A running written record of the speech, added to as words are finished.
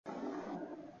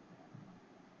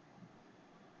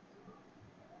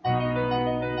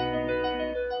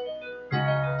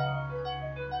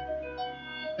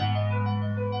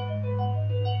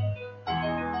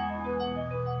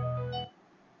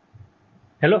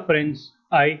Hello friends,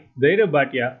 I, Dhairya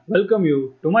Bhatia, welcome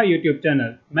you to my YouTube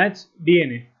channel Maths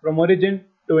DNA from Origin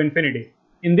to Infinity.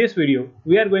 In this video,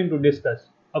 we are going to discuss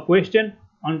a question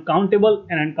on countable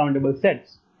and uncountable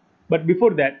sets. But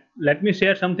before that, let me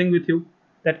share something with you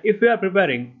that if you are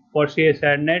preparing for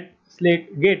Csir-Net,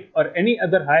 Slate, GATE or any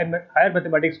other higher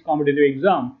mathematics competitive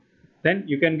exam, then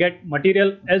you can get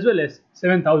material as well as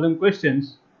 7,000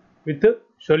 questions with the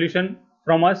solution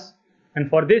from us. And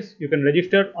for this, you can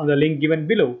register on the link given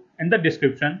below in the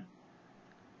description.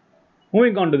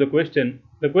 Moving on to the question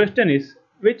is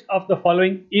which of the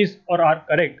following is or are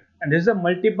correct? And this is a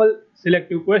multiple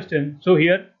selective question, so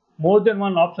here more than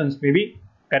one options may be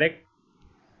correct.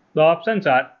 The options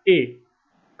are A.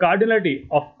 Cardinality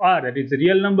of R, that is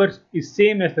real numbers, is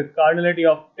same as the cardinality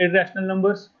of irrational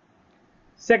numbers.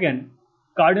 Second,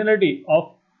 cardinality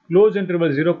of closed interval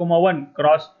 0,1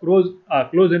 cross closed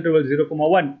interval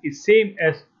 0,1 is same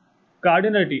as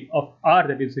cardinality of R,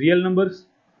 that is real numbers.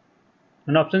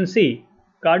 And option C,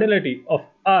 cardinality of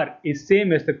R is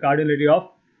same as the cardinality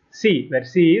of C, where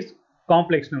C is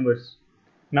complex numbers.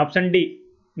 And option D,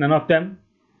 none of them.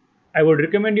 I would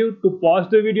recommend you to pause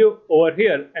the video over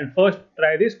here and first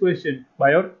try this question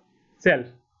by yourself.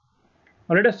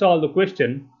 Now let us solve the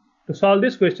question. To solve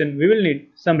this question, we will need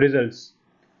some results.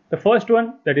 The first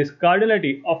one, that is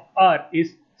cardinality of R,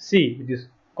 is C, which is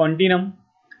continuum.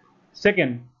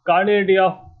 Second, cardinality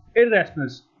of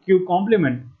irrationals Q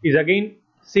complement is again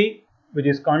C, which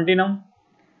is continuum.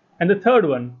 And the third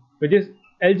one, which is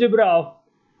algebra of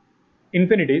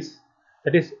infinities,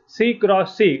 that is C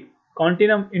cross C,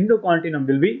 continuum into continuum,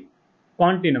 will be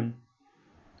continuum.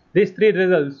 These three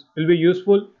results will be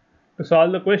useful to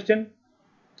solve the question.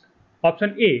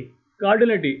 Option A,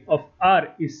 cardinality of R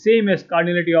is same as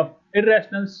cardinality of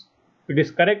irrationals. It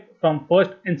is correct from first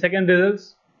and second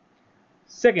results.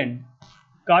 Second,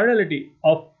 cardinality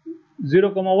of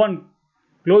 0,1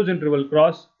 closed interval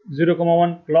cross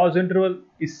 0,1 closed interval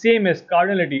is same as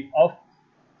cardinality of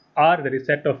R, that is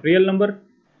set of real number.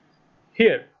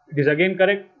 Here it is again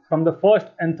correct from the first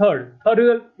and third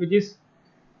result, which is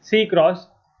C cross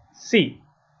C,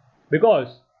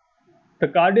 because the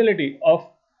cardinality of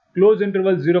closed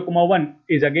interval 0,1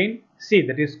 is again C,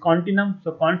 that is continuum.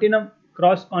 So continuum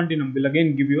cross continuum will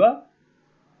again give you a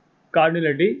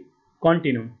cardinality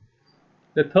continuum.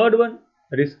 The third one,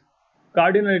 that is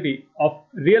cardinality of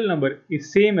real number,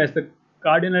 is same as the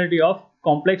cardinality of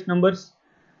complex numbers.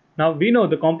 Now we know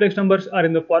the complex numbers are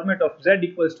in the format of z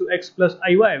equals to x plus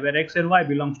iy, where x and y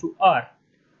belongs to R.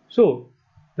 So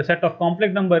the set of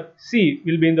complex number C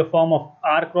will be in the form of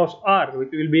R cross R, which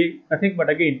will be nothing but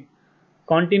again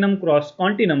continuum cross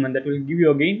continuum, and that will give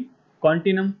you again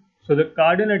continuum. So the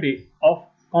cardinality of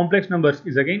complex numbers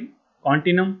is again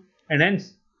continuum, and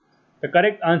hence the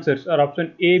correct answers are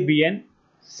option A, B and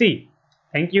C.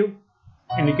 Thank you,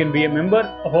 and you can be a member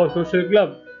of our social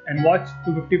club and watch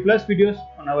 250 plus videos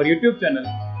on our YouTube channel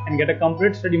and get a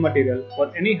complete study material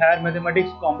for any higher mathematics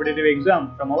competitive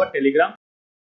exam from our Telegram